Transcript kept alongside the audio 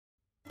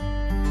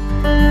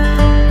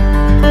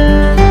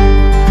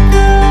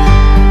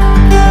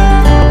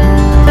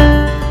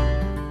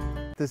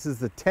This is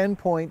the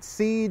 10-point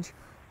Siege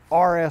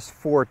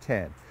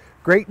RS410.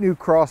 Great new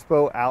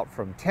crossbow out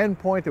from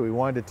TENPOINT that we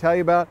wanted to tell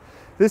you about.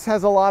 This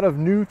has a lot of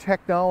new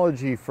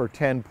technology for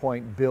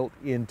TENPOINT built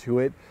into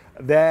it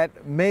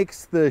that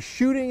makes the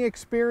shooting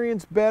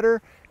experience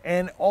better,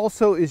 and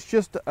also is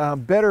just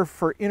better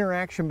for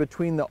interaction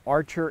between the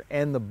archer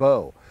and the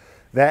bow.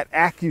 That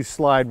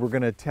AccuSlide we're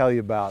going to tell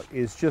you about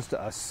is just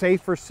a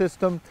safer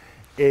system.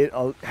 It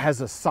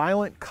has a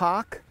silent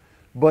cock,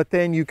 but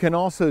then you can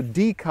also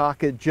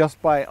decock it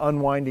just by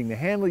unwinding the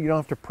handle. You don't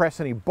have to press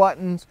any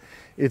buttons.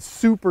 It's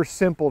super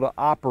simple to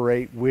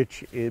operate,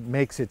 which it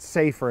makes it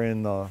safer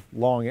in the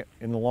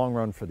long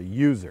run for the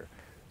user.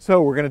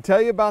 So we're going to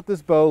tell you about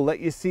this bow,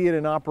 let you see it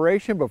in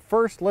operation, but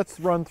first let's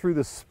run through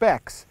the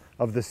specs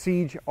of the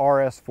Siege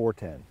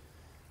RS410.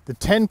 The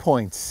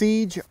 10-point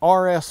Siege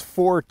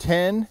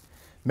RS410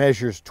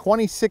 measures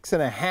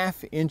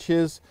 26.5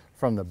 inches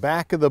from the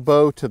back of the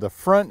bow to the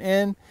front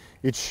end.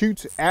 It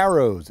shoots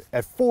arrows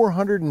at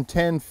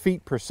 410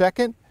 feet per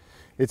second.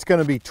 It's going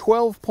to be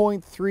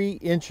 12.3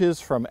 inches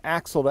from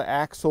axle to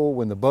axle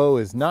when the bow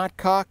is not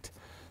cocked,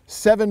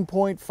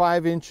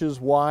 7.5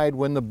 inches wide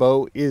when the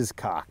bow is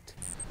cocked.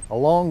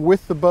 Along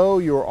with the bow,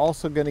 you're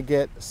also going to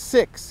get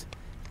 6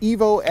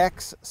 Evo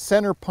X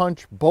center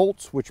punch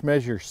bolts, which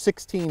measure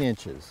 16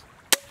 inches.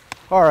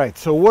 All right,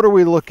 so what are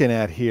we looking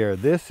at here?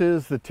 This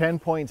is the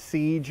 10-point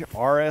Siege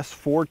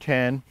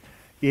RS410.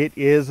 It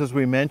is, as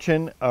we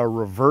mentioned, a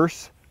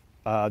reverse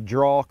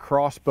draw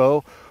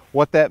crossbow.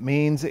 What that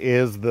means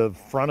is the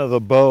front of the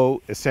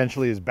bow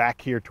essentially is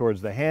back here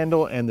towards the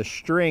handle and the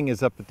string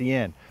is up at the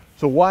end.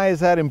 So why is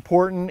that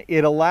important?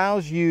 It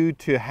allows you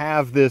to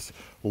have this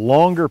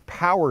longer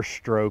power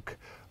stroke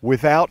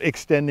without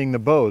extending the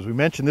bow. As we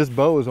mentioned, this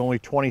bow is only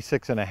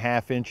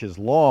 26.5 inches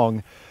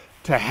long.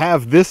 To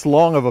have this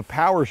long of a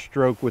power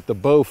stroke with the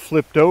bow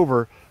flipped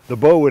over, the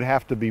bow would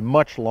have to be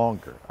much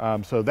longer.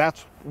 So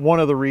that's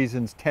one of the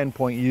reasons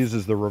TENPOINT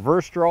uses the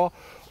reverse draw.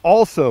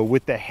 Also,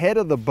 with the head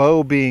of the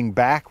bow being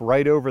back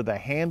right over the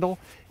handle,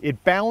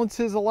 it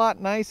balances a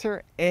lot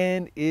nicer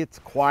and it's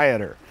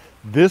quieter.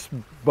 This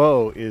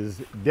bow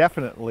is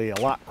definitely a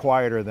lot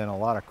quieter than a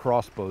lot of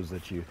crossbows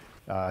that you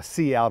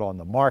see out on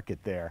the market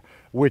there,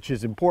 which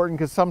is important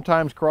because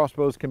sometimes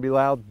crossbows can be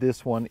loud.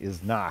 This one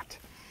is not.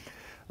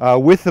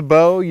 With the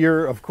bow,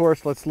 of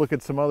course, let's look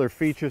at some other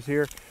features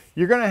here.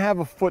 You're going to have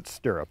a foot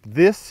stirrup.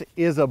 This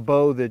is a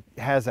bow that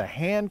has a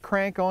hand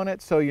crank on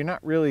it, so it's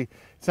not really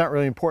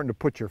important to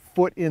put your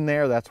foot in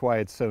there. That's why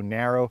it's so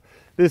narrow.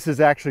 This is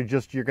actually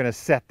just, you're going to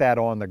set that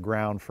on the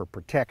ground for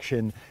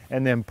protection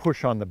and then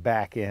push on the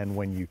back end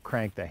when you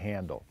crank the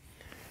handle.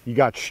 You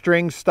got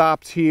string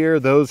stops here.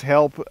 Those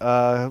help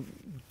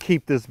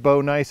keep this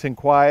bow nice and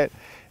quiet.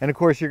 And of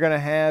course, you're going to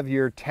have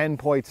your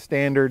 10-point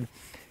standard.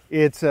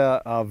 It's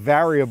a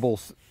variable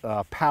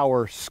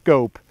power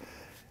scope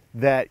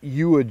that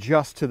you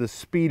adjust to the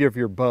speed of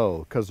your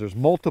bow, because there's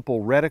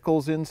multiple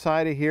reticles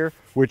inside of here,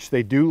 which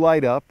they do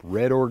light up,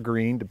 red or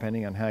green,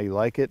 depending on how you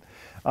like it.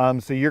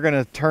 So you're going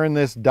to turn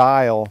this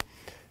dial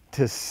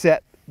to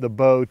set the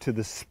bow to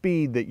the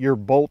speed that your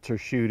bolts are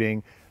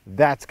shooting.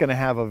 That's going to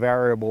have a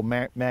variable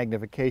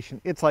magnification.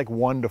 It's like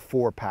 1 to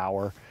 4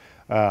 power,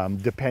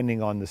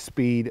 depending on the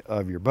speed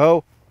of your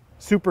bow.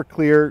 Super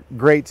clear,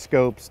 great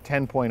scopes.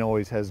 TENPOINT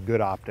always has good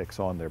optics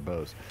on their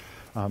bows.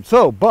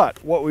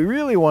 But what we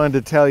really wanted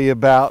to tell you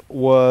about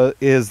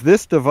is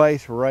this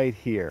device right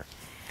here.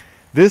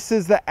 This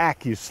is the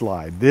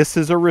AccuSlide. This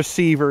is a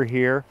receiver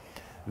here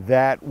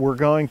that we're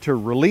going to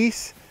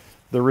release.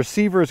 The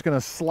receiver is going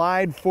to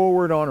slide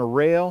forward on a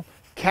rail,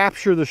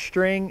 capture the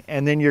string,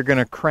 and then you're going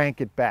to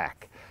crank it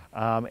back.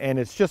 And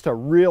it's just a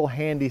real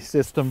handy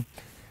system.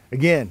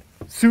 Again,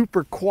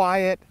 super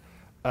quiet.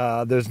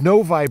 There's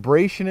no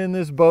vibration in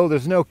this bow.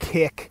 There's no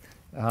kick.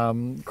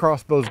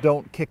 Crossbows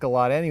don't kick a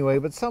lot anyway,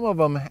 but some of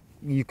them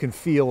you can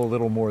feel a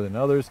little more than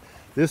others.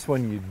 This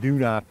one you do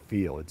not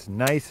feel. It's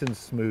nice and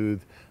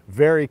smooth,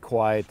 very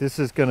quiet. This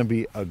is going to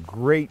be a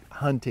great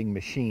hunting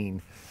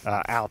machine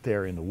out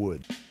there in the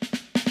woods.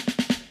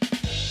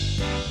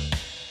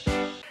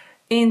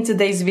 In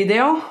today's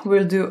video,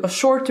 we'll do a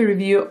short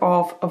review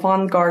of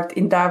Vanguard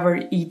Endeavour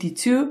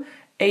ED2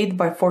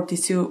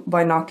 8x42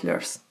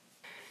 binoculars.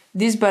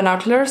 These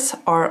binoculars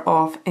are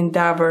of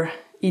Endeavour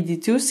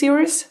ED2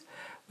 series,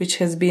 which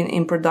has been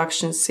in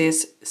production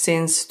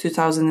since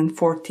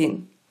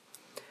 2014.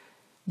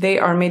 They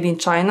are made in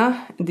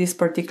China. This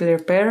particular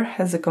pair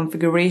has a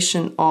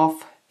configuration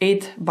of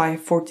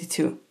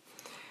 8x42.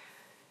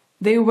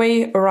 They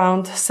weigh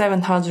around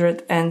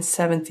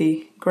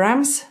 770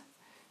 grams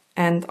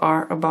and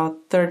are about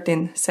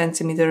 13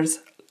 centimeters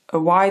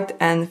wide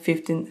and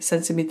 15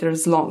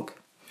 centimeters long.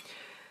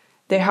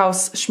 They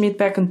house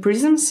Schmidt-Beckon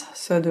prisms,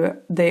 so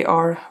they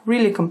are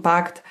really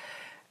compact,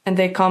 and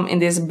they come in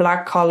this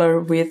black color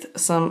with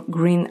some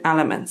green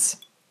elements.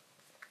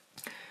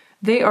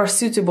 They are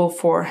suitable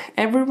for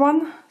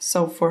everyone,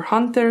 so for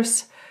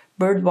hunters,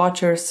 bird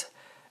watchers,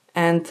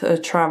 and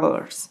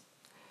travelers.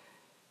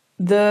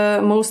 The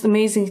most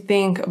amazing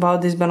thing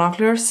about these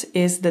binoculars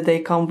is that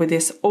they come with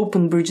this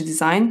open bridge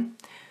design,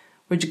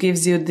 which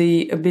gives you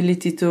the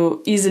ability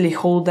to easily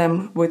hold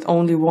them with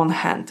only one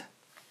hand.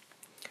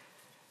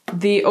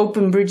 The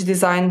open bridge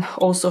design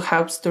also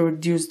helps to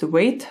reduce the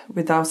weight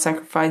without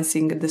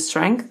sacrificing the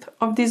strength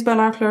of these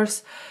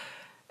binoculars,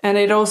 and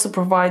it also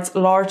provides a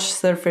large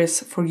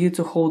surface for you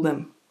to hold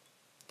them.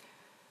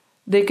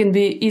 They can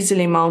be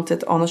easily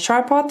mounted on a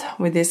tripod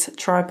with this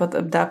tripod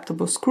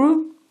adaptable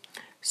screw,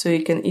 so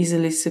you can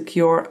easily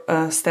secure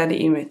a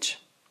steady image.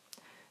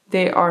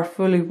 They are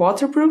fully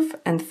waterproof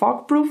and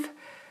fog-proof.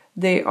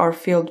 They are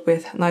filled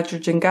with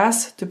nitrogen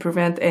gas to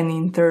prevent any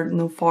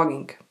internal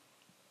fogging.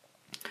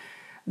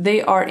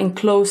 They are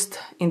enclosed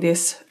in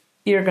this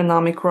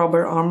ergonomic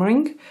rubber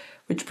armoring,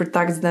 which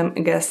protects them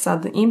against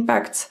sudden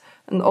impacts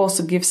and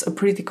also gives a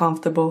pretty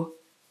comfortable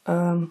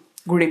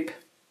grip.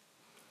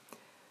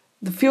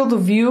 The field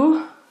of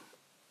view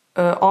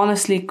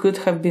honestly could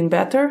have been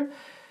better.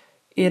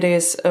 It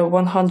is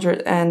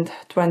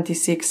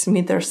 126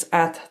 meters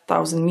at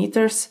 1000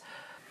 meters.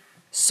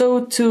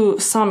 So to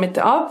sum it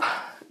up,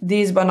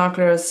 these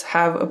binoculars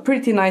have a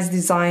pretty nice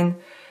design.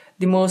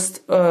 The most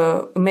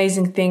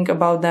amazing thing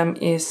about them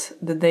is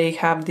that they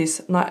have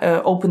this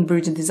open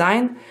bridge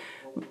design,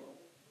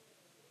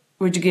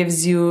 which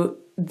gives you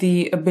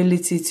the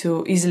ability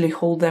to easily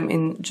hold them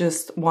in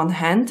just one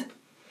hand.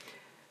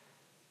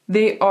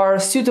 They are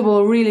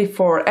suitable really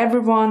for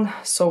everyone,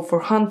 so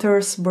for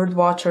hunters, bird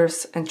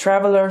watchers, and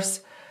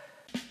travelers.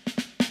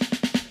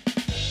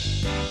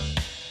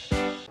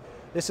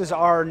 This is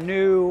our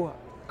new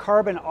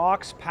carbon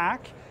aux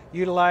pack.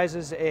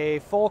 Utilizes a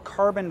full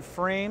carbon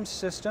frame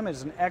system.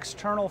 It's an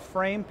external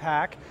frame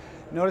pack.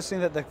 Noticing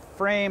that the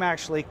frame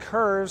actually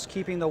curves,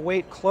 keeping the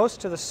weight close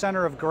to the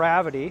center of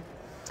gravity.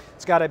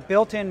 It's got a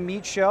built-in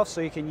meat shelf, so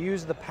you can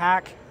use the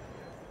pack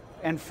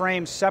and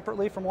frame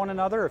separately from one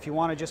another. If you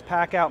want to just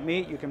pack out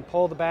meat, you can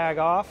pull the bag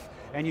off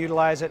and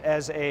utilize it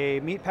as a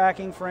meat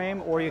packing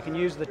frame, or you can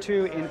use the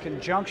two in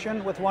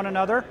conjunction with one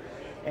another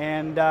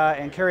and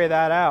carry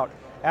that out.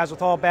 As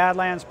with all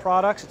Badlands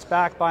products, it's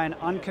backed by an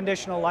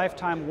unconditional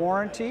lifetime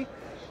warranty,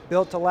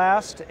 built to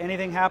last.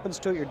 Anything happens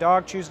to it, your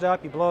dog chews it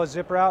up, you blow a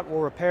zipper out,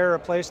 we'll repair or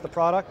replace the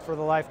product for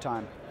the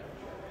lifetime.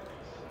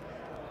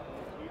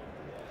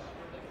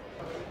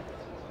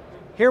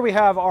 Here we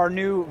have our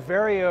new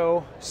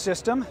Vario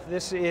system.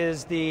 This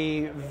is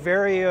the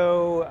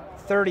Vario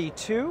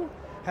 32.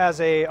 Has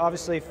a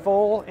obviously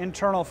full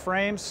internal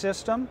frame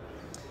system.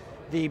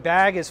 The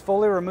bag is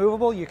fully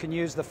removable. You can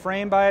use the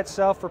frame by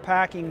itself for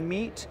packing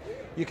meat.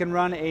 You can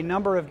run a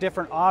number of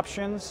different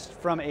options,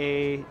 from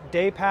a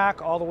day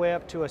pack all the way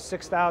up to a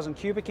 6,000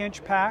 cubic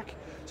inch pack.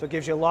 So it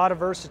gives you a lot of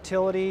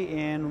versatility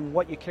in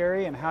what you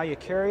carry and how you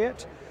carry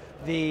it.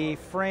 The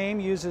frame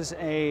uses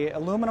an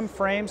aluminum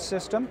frame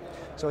system,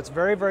 so it's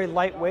very, very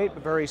lightweight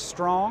but very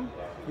strong.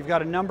 You've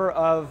got a number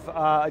of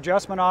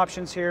adjustment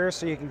options here,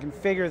 so you can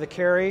configure the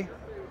carry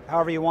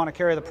however you want to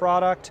carry the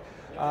product.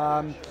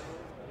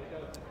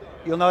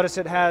 You'll notice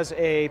it has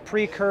a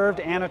pre-curved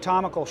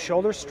anatomical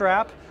shoulder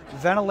strap,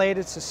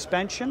 ventilated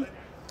suspension.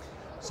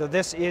 So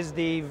this is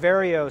the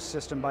Vario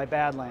system by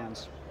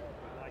Badlands.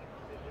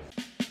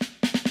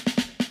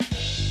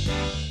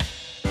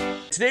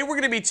 Today we're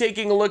going to be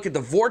taking a look at the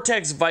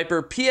Vortex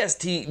Viper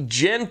PST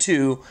Gen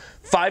 2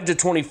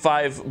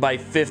 5-25 by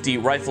 50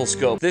 rifle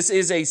scope. This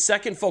is a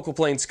second focal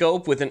plane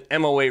scope with an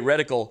MOA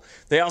reticle.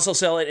 They also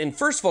sell it in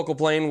first focal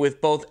plane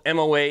with both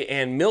MOA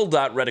and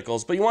mil-dot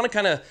reticles, but you want to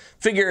kind of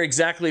figure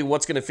exactly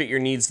what's going to fit your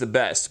needs the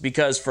best,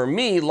 because for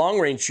me, long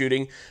range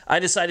shooting, I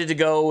decided to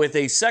go with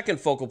a second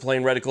focal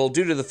plane reticle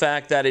due to the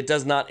fact that it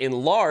does not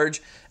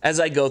enlarge as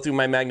I go through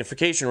my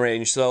magnification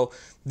range. So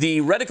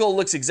the reticle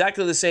looks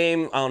exactly the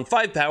same on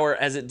 5 power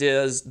as it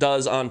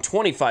does on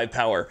 25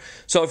 power.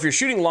 So if you're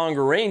shooting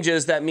longer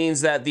ranges, that means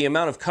that the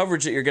amount of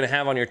coverage that you're going to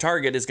have on your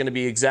target is going to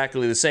be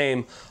exactly the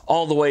same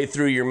all the way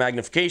through your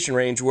magnification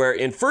range, where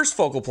in first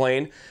focal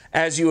plane,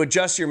 as you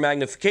adjust your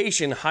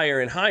magnification higher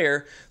and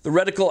higher, the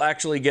reticle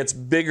actually gets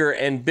bigger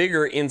and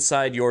bigger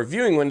inside your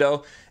viewing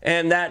window,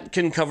 and that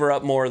can cover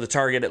up more of the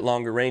target at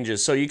longer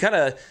ranges. So you kind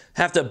of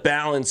have to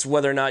balance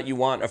whether or not you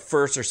want a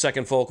first or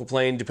second focal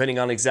plane depending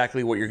on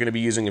exactly what you're going to be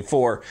using it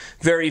for.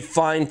 Very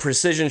fine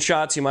precision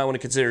shots, you might want to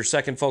consider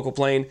second focal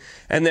plane.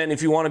 And then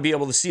if you want to be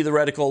able to see the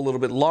reticle a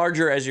little bit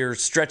larger as you're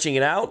stretching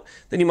it out,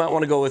 then you might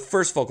want to go with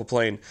first focal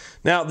plane.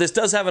 Now, this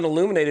does have an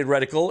illuminated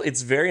reticle.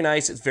 It's very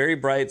nice, it's very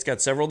bright, it's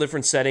got several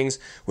different settings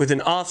with an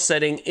off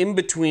setting in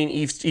between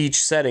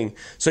each setting.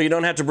 So you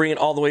don't have to bring it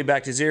all the way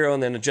back to 0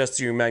 and then adjust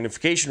to your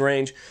magnification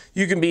range.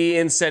 You can be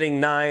in setting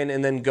 9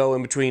 and then go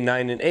in between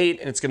 9 and 8,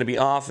 and it's going to be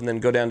off, and then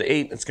go down to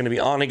 8, and it's going to be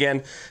on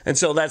again. And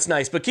so that's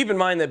nice. But keep in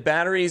mind that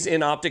batteries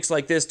in optics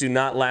like this do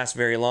not last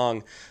very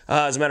long.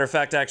 As a matter of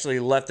fact, I actually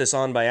left this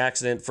on by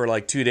accident for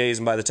like 2 days,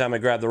 and by the time I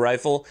grabbed the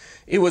rifle,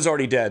 it was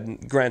already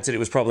dead. Granted, it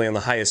was probably on the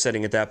highest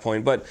setting at that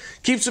point, but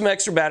keep some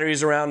extra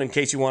batteries around in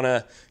case you want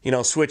to,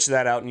 switch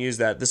that out and use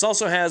that. This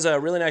also has a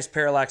really nice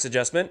parallax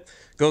adjustment.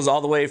 Goes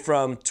all the way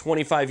from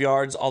 25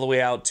 yards all the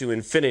way out to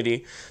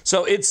infinity.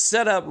 So it's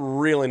set up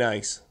really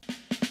nice.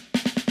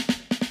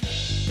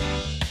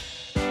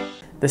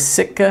 The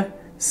Sitka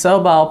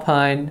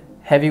subalpine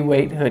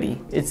heavyweight hoodie.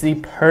 It's the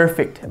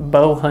perfect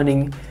bow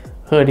hunting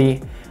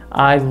hoodie.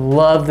 I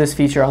love this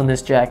feature on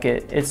this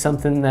jacket. It's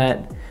something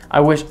that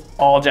I wish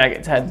all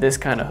jackets had this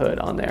kind of hood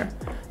on there.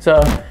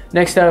 So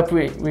next up,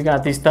 we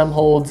got these thumb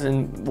holds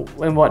and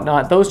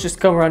whatnot. Those just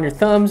go around your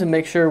thumbs and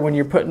make sure when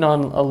you're putting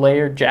on a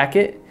layered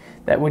jacket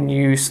that when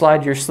you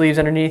slide your sleeves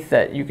underneath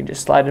that you can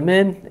just slide them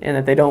in and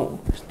that they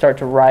don't start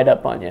to ride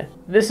up on you.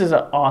 This is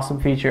an awesome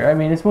feature. I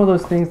mean, it's one of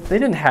those things they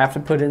didn't have to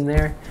put in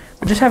there,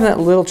 but just having that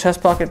little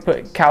chest pocket,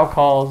 put cow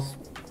calls,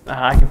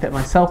 I can fit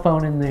my cell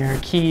phone in there,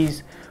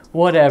 keys,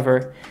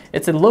 whatever.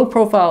 It's a low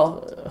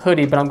profile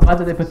hoodie, but I'm glad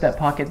that they put that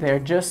pocket there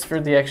just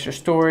for the extra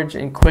storage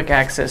and quick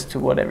access to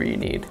whatever you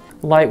need.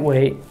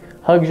 Lightweight,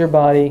 hugs your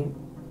body,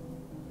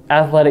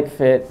 athletic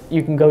fit.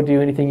 You can go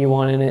do anything you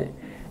want in it.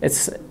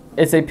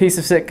 It's a piece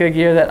of Sitka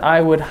gear that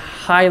I would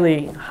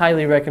highly,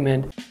 highly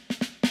recommend.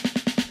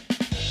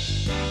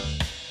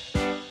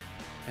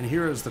 And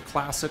here is the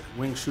classic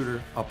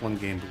Wingshooter upland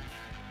game boot.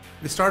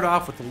 We start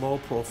off with the low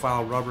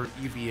profile rubber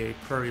EVA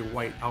Prairie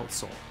White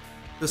outsole.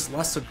 This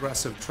less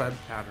aggressive tread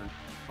pattern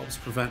helps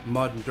prevent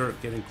mud and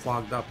dirt getting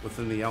clogged up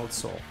within the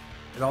outsole.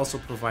 It also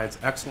provides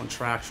excellent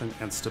traction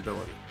and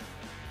stability.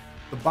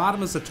 The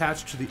bottom is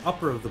attached to the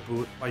upper of the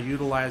boot by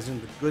utilizing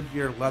the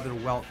Goodyear leather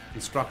welt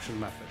construction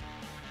method.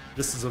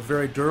 This is a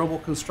very durable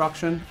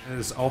construction and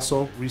is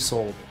also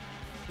resolable.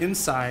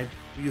 Inside,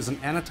 we use an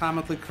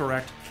anatomically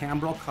correct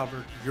cambrel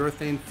covered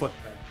urethane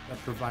footbed that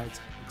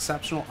provides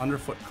exceptional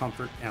underfoot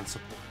comfort and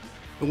support.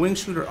 The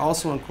Wingshooter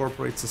also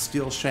incorporates a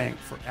steel shank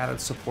for added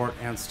support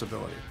and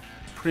stability.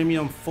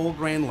 Premium full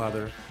grain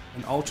leather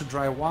and ultra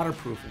dry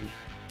waterproofing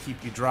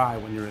keep you dry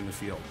when you're in the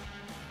field.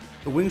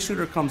 The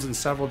Wingshooter comes in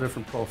several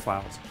different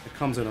profiles. It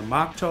comes in a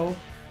mock toe,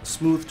 a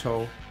smooth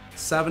toe,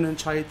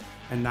 7-inch height,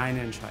 and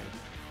 9-inch height.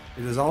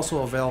 It is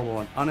also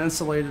available in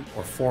uninsulated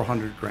or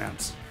 400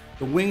 grams.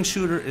 The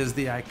Wingshooter is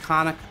the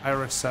iconic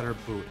Irish setter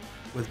boot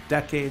with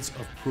decades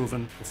of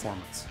proven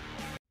performance.